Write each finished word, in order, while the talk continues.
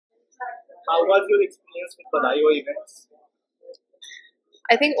How was your experience with Badhai Ho Events?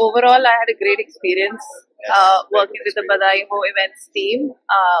 I think overall I had a great experience working with the Badhai Ho Events team.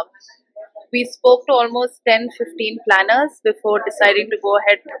 We spoke to almost 10-15 planners before deciding to go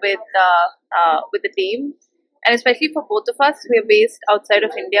ahead with the team. And especially for both of us, we are based outside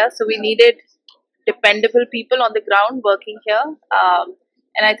of India, so we needed dependable people on the ground working here.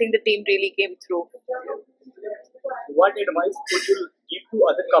 And I think the team really came through. What advice would you give to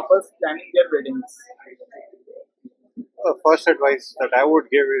other couples planning their weddings? First advice that I would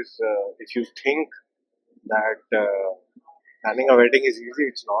give is if you think that planning a wedding is easy,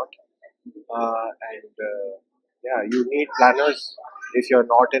 it's not. Yeah, you need planners. If you're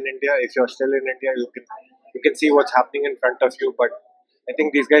not in India, if you're still in India, you can see what's happening in front of you. But I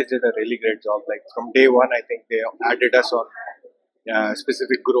think these guys did a really great job. Like from day one, I think they added us on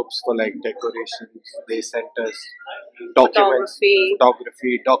specific groups for like decorations. They sent us documents,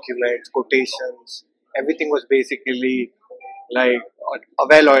 photography, documents, quotations. Everything was basically like a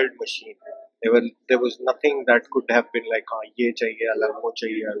well-oiled machine. There was nothing that could have been like ye chahiye alag, wo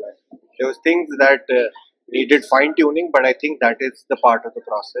chahiye alag. There was things that needed fine tuning, but I think that is the part of the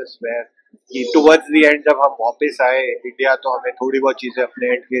process where towards the end जब हम वापस आए India तो हमें थोड़ी बहुत चीजें अपने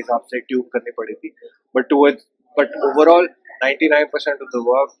एंड के हिसाब से ट्यून करनी पड़ी थी but overall 99% of the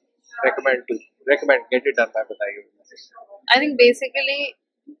work recommend get it done by Badhai Ho. I think basically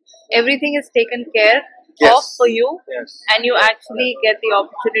everything is taken care Yes. of for you, Yes. and you actually get the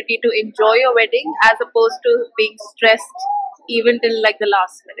opportunity to enjoy your wedding as opposed to being stressed even till like the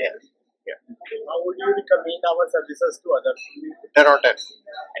last minute. How would you recommend our services to others? 10 on 10.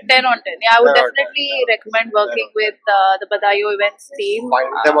 10 on 10. Yeah, I would 10 on 10. definitely recommend working with the Badhai Ho Events team.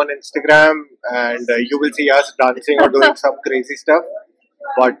 Find them on Instagram and you will see us dancing or doing some crazy stuff.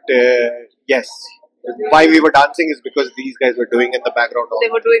 But yes, why we were dancing is because these guys were doing in the background all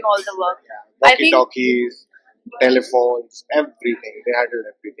They were doing all the work. I think walkie-talkies, telephones, everything. They handled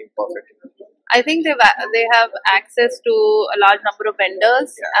everything perfectly. I think they have access to a large number of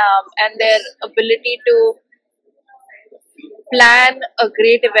vendors, and their ability to plan a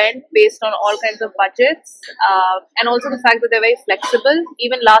great event based on all kinds of budgets, and also the fact that they're very flexible.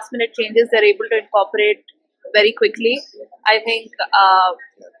 Even last minute changes they're able to incorporate very quickly. I think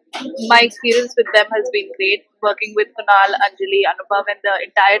my experience with them has been great. Working with Kunal, Anjali, Anubhav and the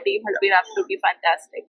entire team has been absolutely fantastic.